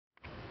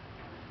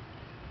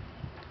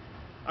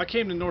I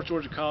came to North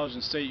Georgia College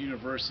and State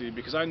University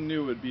because I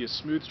knew it would be a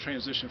smooth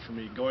transition for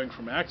me going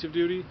from active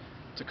duty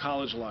to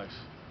college life.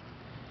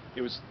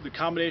 It was the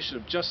combination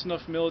of just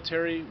enough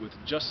military with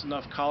just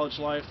enough college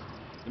life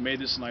that made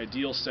this an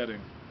ideal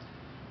setting.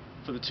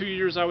 For the 2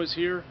 years I was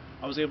here,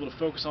 I was able to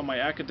focus on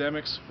my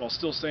academics while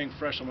still staying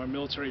fresh on my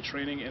military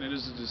training, and it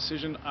is a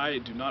decision I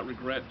do not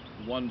regret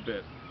one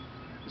bit.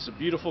 It's a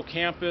beautiful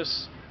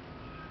campus,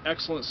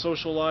 excellent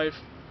social life,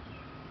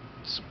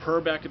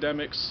 superb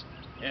academics,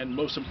 and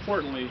most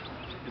importantly,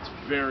 it's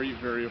very,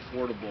 very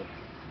affordable.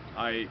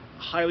 I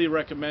highly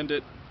recommend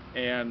it,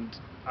 and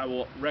I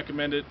will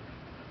recommend it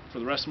for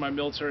the rest of my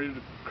military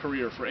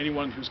career for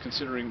anyone who's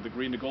considering the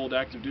green to gold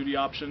active duty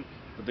option,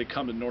 that they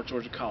come to North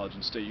Georgia College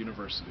and State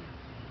University.